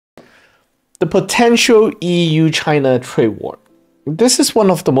The potential EU-China trade war. This is one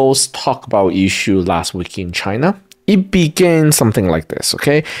of the most talked about issues last week in China. It began something like this,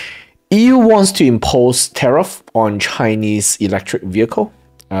 okay? EU wants to impose tariff on Chinese electric vehicle.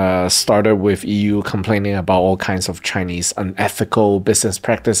 Started with EU complaining about all kinds of Chinese unethical business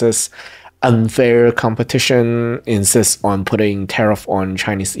practices, unfair competition, insists on putting tariff on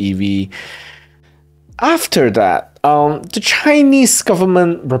Chinese EV. After that, the Chinese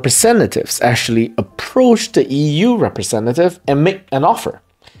government representatives actually approached the EU representative and make an offer.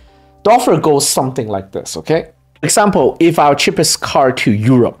 The offer goes something like this, okay? For example, if our cheapest car to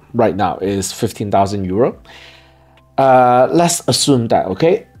Europe right now is 15,000 euro, let's assume that,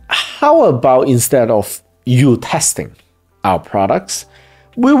 okay? How about instead of you testing our products,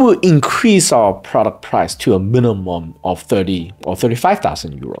 we will increase our product price to a minimum of 30 or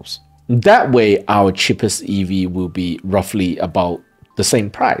 35,000 euros. That way, our cheapest EV will be roughly about the same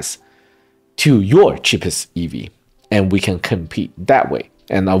price to your cheapest EV. And we can compete that way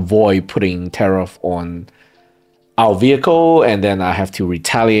and avoid putting tariff on our vehicle, and then I have to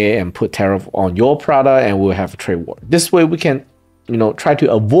retaliate and put tariff on your product, and we'll have a trade war. This way we can, try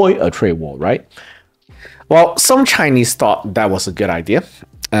to avoid a trade war, right? Well, some Chinese thought that was a good idea.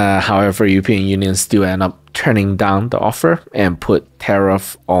 However, European Union still end up turning down the offer and put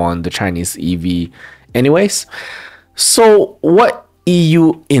tariff on the Chinese EV anyways. So what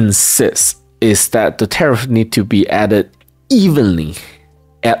EU insists is that the tariff need to be added evenly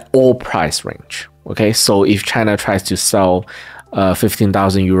at all price range. Okay, so if China tries to sell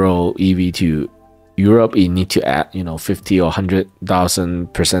 15,000 euro EV to Europe, it need to add 50 or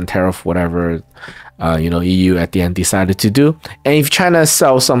 100,000% tariff, whatever EU at the end decided to do. And if China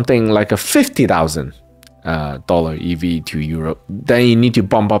sells something like a $50,000 EV to Europe, then you need to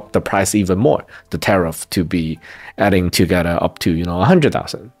bump up the price even more, the tariff to be adding together up to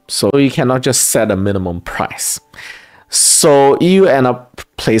 100,000. So you cannot just set a minimum price. So EU end up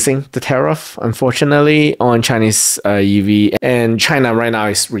placing the tariff, unfortunately, on Chinese EV, and China right now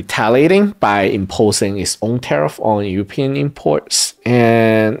is retaliating by imposing its own tariff on European imports.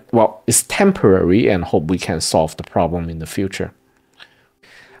 And well, it's temporary and hope we can solve the problem in the future.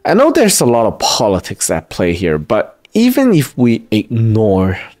 I know there's a lot of politics at play here, but even if we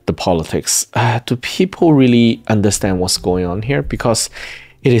ignore the politics, do people really understand what's going on here? Because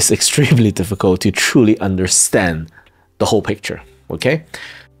it is extremely difficult to truly understand the whole picture, okay?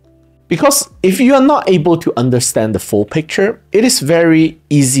 Because if you are not able to understand the full picture, it is very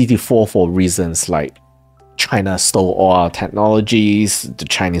easy to fall for reasons like China stole all our technologies, the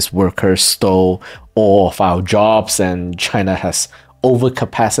Chinese workers stole all of our jobs, and China has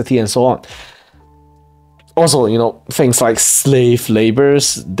overcapacity and so on. Also, things like slave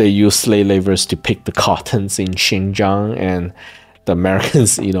laborers, they use slave laborers to pick the cottons in Xinjiang, and the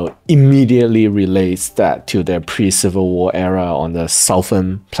Americans, immediately relates that to their pre-Civil War era on the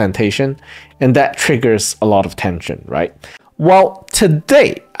southern plantation, and that triggers a lot of tension, right? Well,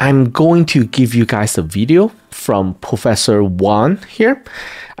 today I'm going to give you guys a video from Professor Wang here.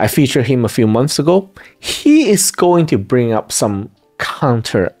 I featured him a few months ago. He is going to bring up some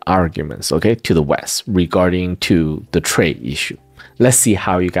counter arguments, okay, to the West regarding to the trade issue. Let's see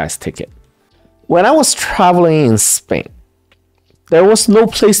how you guys take it. When I was traveling in Spain, there was no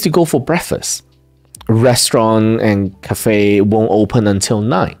place to go for breakfast. Restaurant and cafe won't open until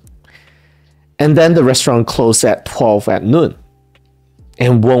 9. And then the restaurant closed at 12 at noon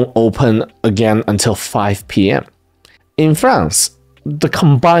and won't open again until 5 p.m. In France, the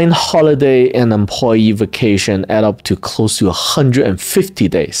combined holiday and employee vacation add up to close to 150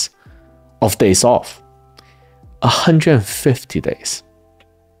 days of days off. 150 days.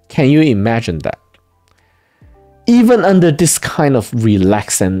 Can you imagine that? Even under this kind of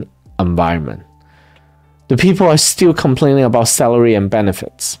relaxing environment, the people are still complaining about salary and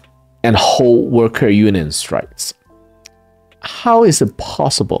benefits and whole worker union strikes. How is it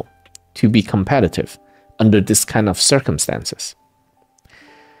possible to be competitive under this kind of circumstances?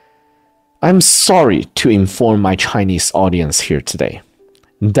 I'm sorry to inform my Chinese audience here today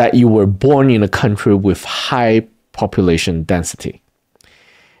that you were born in a country with high population density.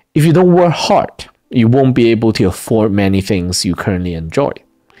 If you don't work hard, you won't be able to afford many things you currently enjoy.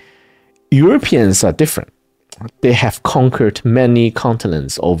 Europeans are different. They have conquered many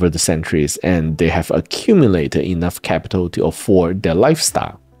continents over the centuries, and they have accumulated enough capital to afford their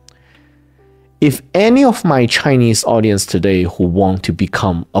lifestyle. If any of my Chinese audience today who want to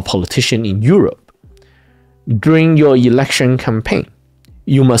become a politician in Europe, during your election campaign,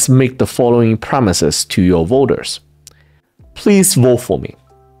 you must make the following promises to your voters. Please vote for me.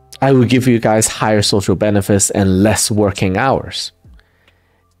 I will give you guys higher social benefits and less working hours.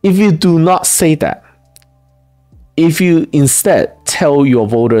 If you do not say that, if you instead tell your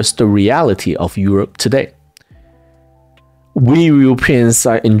voters the reality of Europe today, we Europeans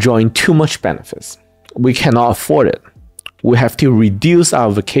are enjoying too much benefits. We cannot afford it. We have to reduce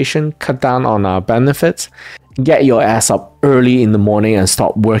our vacation, cut down on our benefits, get your ass up early in the morning and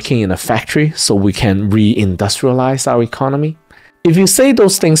start working in a factory so we can re-industrialize our economy. If you say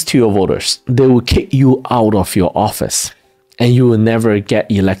those things to your voters, they will kick you out of your office and you will never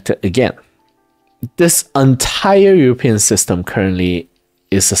get elected again. This entire European system currently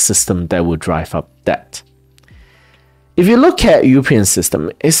is a system that will drive up debt. If you look at European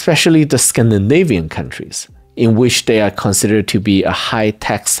system, especially the Scandinavian countries, in which they are considered to be a high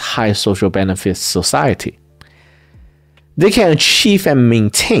tax, high social benefits society, they can achieve and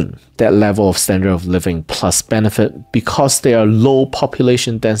maintain that level of standard of living plus benefit because they are low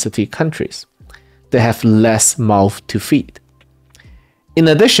population density countries. They have less mouth to feed. In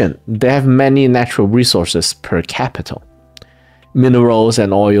addition, they have many natural resources per capita. Minerals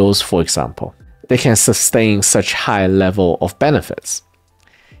and oils, for example. They can sustain such high level of benefits.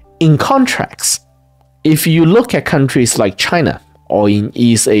 In contrast, if you look at countries like China, or in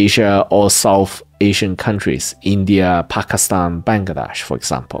East Asia or South Asian countries, India, Pakistan, Bangladesh, for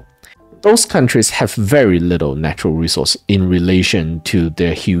example, those countries have very little natural resource in relation to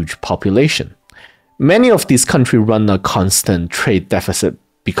their huge population. Many of these countries run a constant trade deficit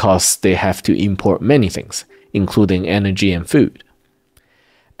because they have to import many things, including energy and food.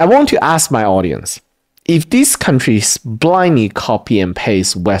 I want to ask my audience, if these countries blindly copy and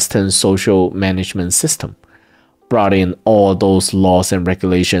paste Western social management system, brought in all those laws and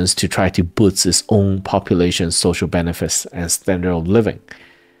regulations to try to boost its own population's social benefits and standard of living,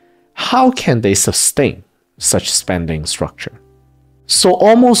 how can they sustain such spending structure? So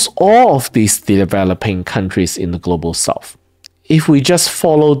almost all of these developing countries in the global south, if we just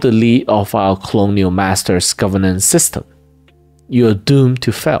follow the lead of our colonial masters' governance system, you're doomed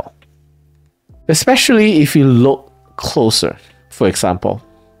to fail. Especially if you look closer, for example,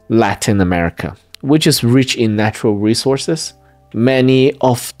 Latin America, which is rich in natural resources. Many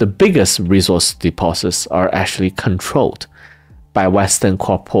of the biggest resource deposits are actually controlled by Western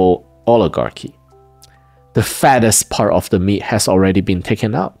corporate oligarchy. The fattest part of the meat has already been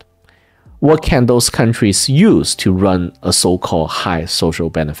taken out. What can those countries use to run a so-called high social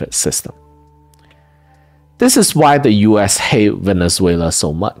benefit system? This is why the US hate Venezuela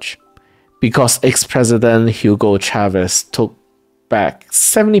so much, because ex-president Hugo Chavez took back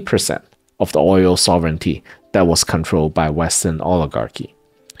 70% of the oil sovereignty that was controlled by Western oligarchy.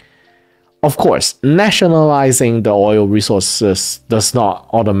 Of course, nationalizing the oil resources does not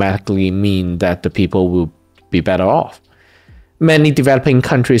automatically mean that the people will be better off. Many developing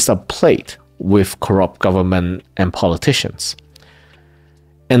countries are plagued with corrupt government and politicians,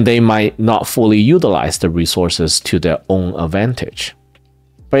 and they might not fully utilize the resources to their own advantage.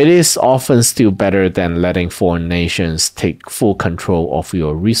 But it is often still better than letting foreign nations take full control of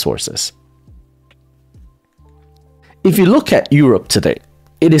your resources. If you look at Europe today,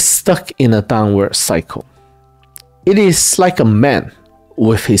 it is stuck in a downward cycle. It is like a man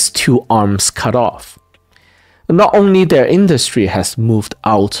with his two arms cut off. Not only their industry has moved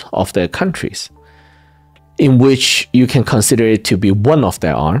out of their countries, in which you can consider it to be one of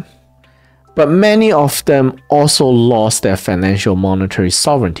their arms, but many of them also lost their financial monetary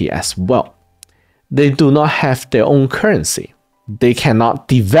sovereignty as well. They do not have their own currency. They cannot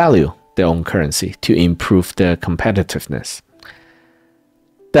devalue their own currency to improve their competitiveness.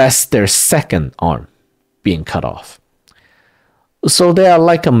 That's their second arm being cut off. So they are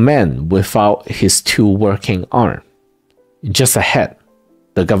like a man without his two working arms. Just a head,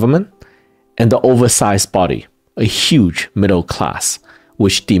 the government, and the oversized body, a huge middle class,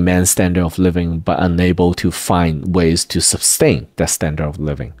 which demands standard of living but unable to find ways to sustain that standard of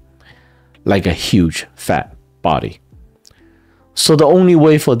living, like a huge fat body. So the only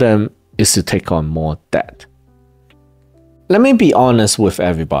way for them is to take on more debt. Let me be honest with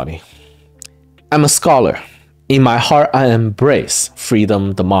everybody. I'm a scholar. In my heart, I embrace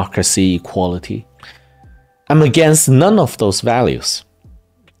freedom, democracy, equality. I'm against none of those values.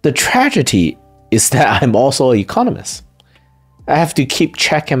 The tragedy is that I'm also an economist. I have to keep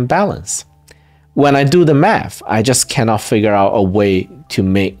check and balance. When I do the math, I just cannot figure out a way to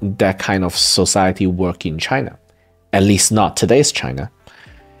make that kind of society work in China. At least not today's China.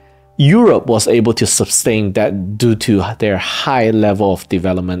 Europe was able to sustain that due to their high level of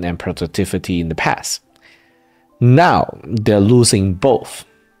development and productivity in the past. Now they're losing both.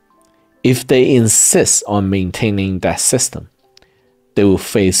 If they insist on maintaining that system, they will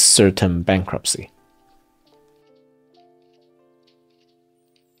face certain bankruptcy.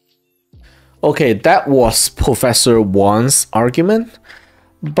 Okay, that was Professor Wang's argument,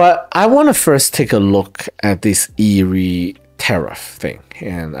 but I want to first take a look at this eerie tariff thing,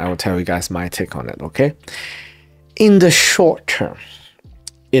 and I will tell you guys my take on it, okay? In the short term,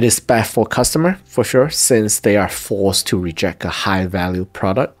 it is bad for customer for sure, since they are forced to reject a high value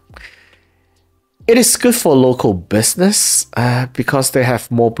product. It is good for local business because they have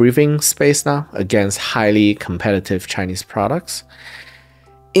more breathing space now against highly competitive Chinese products.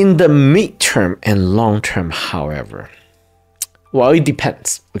 In the mid-term and long-term, however, well, it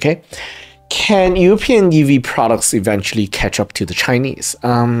depends, okay? Can European EV products eventually catch up to the Chinese?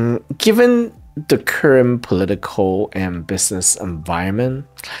 Given the current political and business environment,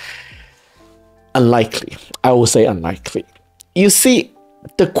 unlikely. I will say unlikely. You see,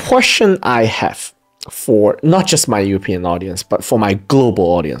 the question I have for not just my European audience, but for my global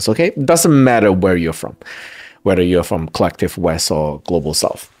audience, okay? It doesn't matter where you're from, whether you're from Collective West or Global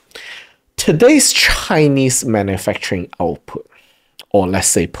South. Today's Chinese manufacturing output, or let's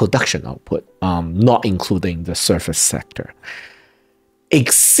say production output, not including the service sector,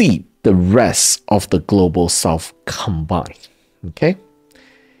 exceed the rest of the Global South combined, okay?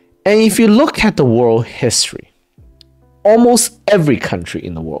 And if you look at the world history, almost every country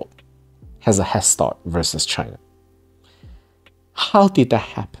in the world has a head start versus China. How did that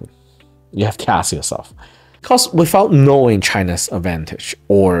happen? You have to ask yourself. Because without knowing China's advantage,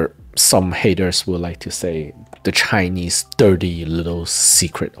 or some haters would like to say the Chinese dirty little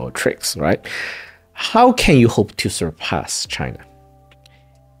secret or tricks, right? How can you hope to surpass China?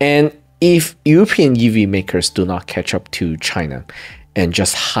 And if European EV makers do not catch up to China and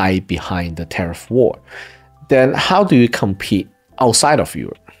just hide behind the tariff war, then how do you compete outside of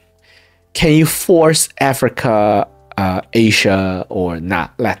Europe? Can you force Africa, Asia, or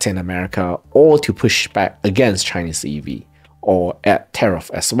not Latin America all to push back against Chinese EV or at tariff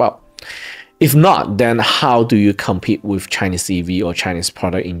as well? If not, then how do you compete with Chinese EV or Chinese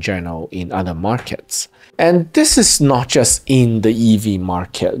product in general in other markets? And this is not just in the EV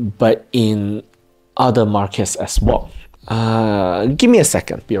market, but in other markets as well. Give me a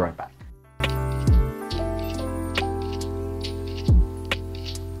second, be right back.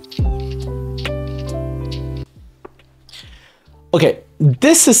 Okay,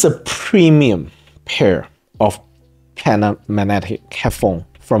 this is a premium pair of Panamagnetic headphone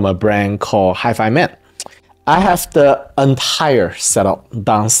from a brand called Hi-Fi Man. I have the entire setup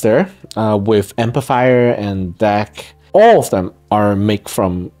downstairs with amplifier and DAC. All of them are made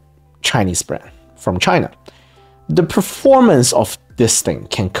from Chinese brand, from China. The performance of this thing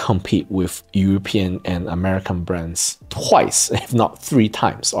can compete with European and American brands twice, if not 3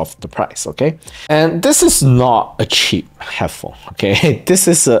 times of the price, okay? And this is not a cheap headphone, okay? This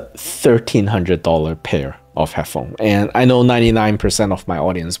is a $1,300 pair of headphone. And I know 99% of my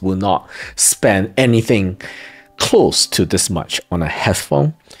audience will not spend anything close to this much on a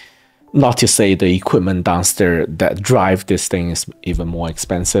headphone. Not to say the equipment downstairs that drive this thing is even more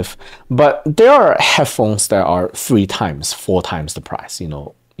expensive, but there are headphones that are 3 times, 4 times the price, you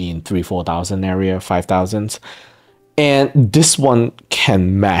know, in 3,000-4,000 area, 5,000. And this one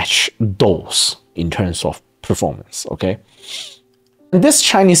can match those in terms of performance, okay? And this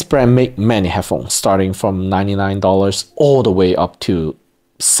Chinese brand make many headphones starting from $99 all the way up to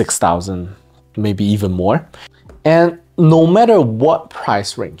 6,000, maybe even more. And no matter what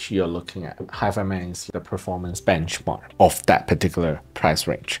price range you're looking at, Hi-Fi Man is the performance benchmark of that particular price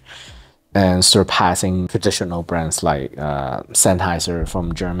range, and surpassing traditional brands like Sennheiser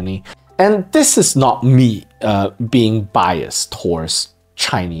from Germany. And this is not me being biased towards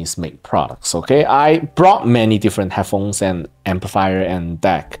Chinese-made products, okay? I brought many different headphones and amplifier and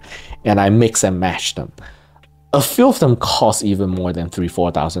DAC, and I mix and match them. A few of them cost even more than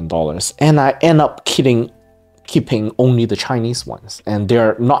 $3,000-4,000, and I end up keeping only the Chinese ones, and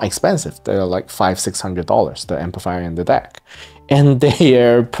they're not expensive. They're like $500-600, the amplifier and the DAC, and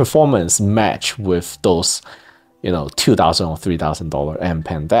their performance match with those, you know, $2,000 or $3,000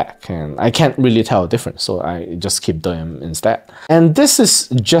 amp and DAC, and I can't really tell a difference, so I just keep them instead. And this is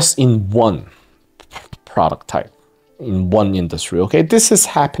just in one product type, in one industry, okay? This is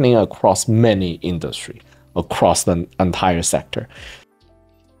happening across many industries, across the entire sector.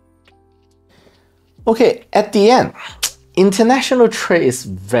 Okay, at the end, international trade is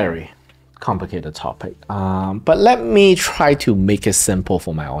very complicated topic, but let me try to make it simple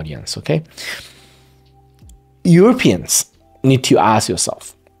for my audience, okay? Europeans need to ask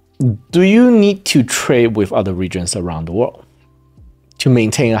yourself, do you need to trade with other regions around the world to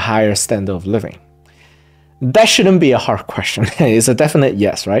maintain a higher standard of living? That shouldn't be a hard question. It's a definite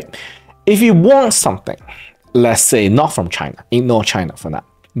yes, right? If you want something, let's say not from China, ignore China for now,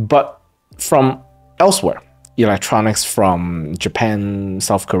 but from elsewhere. Electronics from Japan,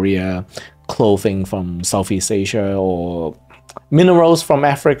 South Korea, clothing from Southeast Asia, or minerals from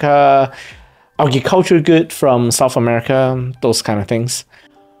Africa, agriculture good from South America, those kind of things.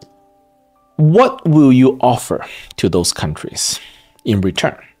 What will you offer to those countries in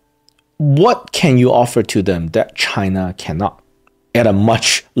return? What can you offer to them that China cannot at a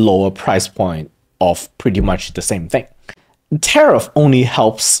much lower price point of pretty much the same thing? Tariff only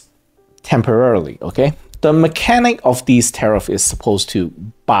helps temporarily, okay? The mechanic of these tariffs is supposed to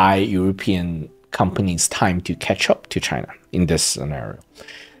buy European companies time to catch up to China in this scenario.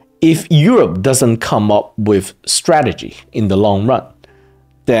 If Europe doesn't come up with strategy in the long run,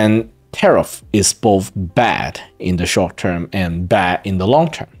 then tariff is both bad in the short term and bad in the long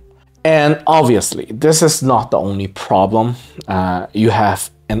term. And obviously, this is not the only problem. You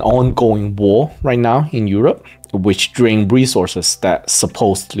have an ongoing war right now in Europe, which drain resources that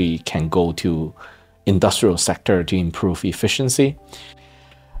supposedly can go to industrial sector to improve efficiency.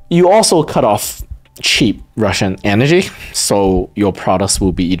 You also cut off cheap Russian energy, so your products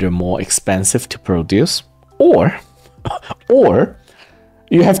will be either more expensive to produce, or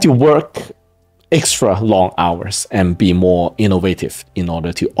you have to work extra long hours and be more innovative in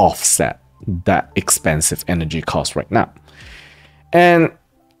order to offset that expensive energy cost right now. And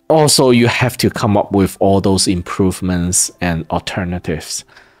also you have to come up with all those improvements and alternatives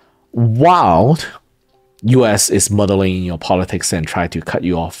while US is muddling in your politics and try to cut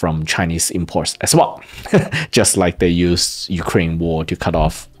you off from Chinese imports as well. Just like they used Ukraine war to cut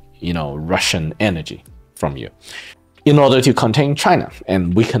off, Russian energy from you in order to contain China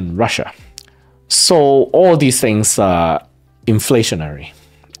and weaken Russia. So all these things are inflationary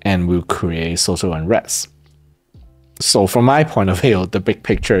and will create social unrest. So from my point of view, the big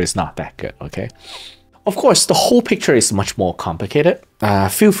picture is not that good, okay? Of course, the whole picture is much more complicated.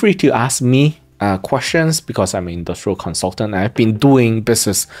 Feel free to ask me questions because I'm an industrial consultant. I've been doing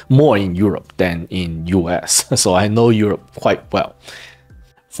business more in Europe than in US, so I know Europe quite well.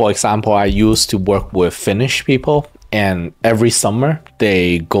 For example, I used to work with Finnish people, and every summer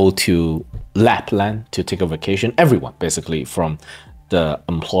they go to Lapland to take a vacation. Everyone, basically, from the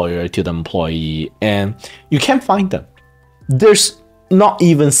employer to the employee, and you can't find them. There's not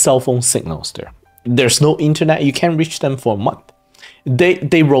even cell phone signals there. There's no internet. You can't reach them for a month.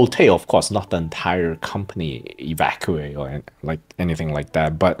 They rotate, of course, not the entire company evacuate or like anything like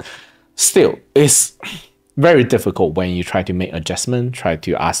that, but still, it's very difficult when you try to make adjustment, try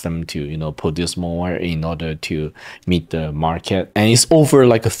to ask them to, produce more in order to meet the market. And it's over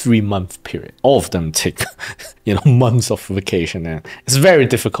like a 3-month period. All of them take, months of vacation, and it's very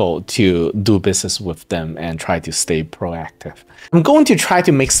difficult to do business with them and try to stay proactive. I'm going to try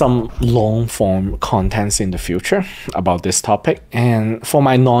to make some long form contents in the future about this topic. And for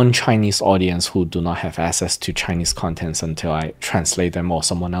my non-Chinese audience who do not have access to Chinese contents until I translate them or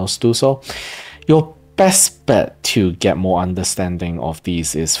someone else do so, your best bet to get more understanding of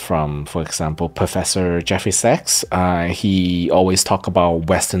these is from, for example, Professor Jeffrey Sachs. He always talk about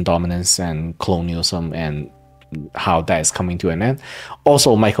Western dominance and colonialism and how that is coming to an end.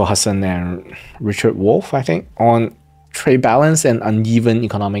 Also, Michael Hudson and Richard Wolff, I think, on trade balance and uneven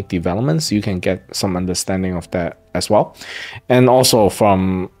economic developments. You can get some understanding of that as well. And also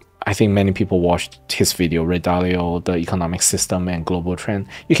from, I think many people watched his video, Ray Dalio, the economic system and global trend.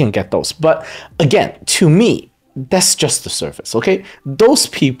 You can get those. But again, to me, that's just the surface, okay? Those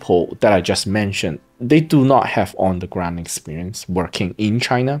people that I just mentioned, they do not have on-the-ground experience working in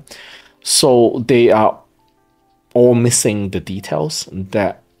China. So they are all missing the details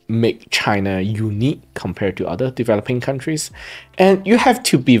that make China unique compared to other developing countries. And you have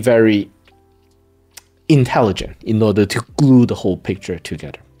to be very intelligent in order to glue the whole picture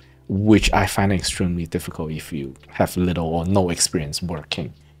together, which I find extremely difficult if you have little or no experience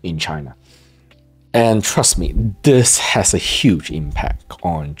working in China. And trust me, this has a huge impact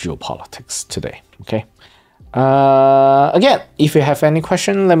on geopolitics today, okay? Again, if you have any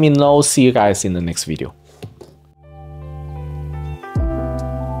question, let me know. See you guys in the next video.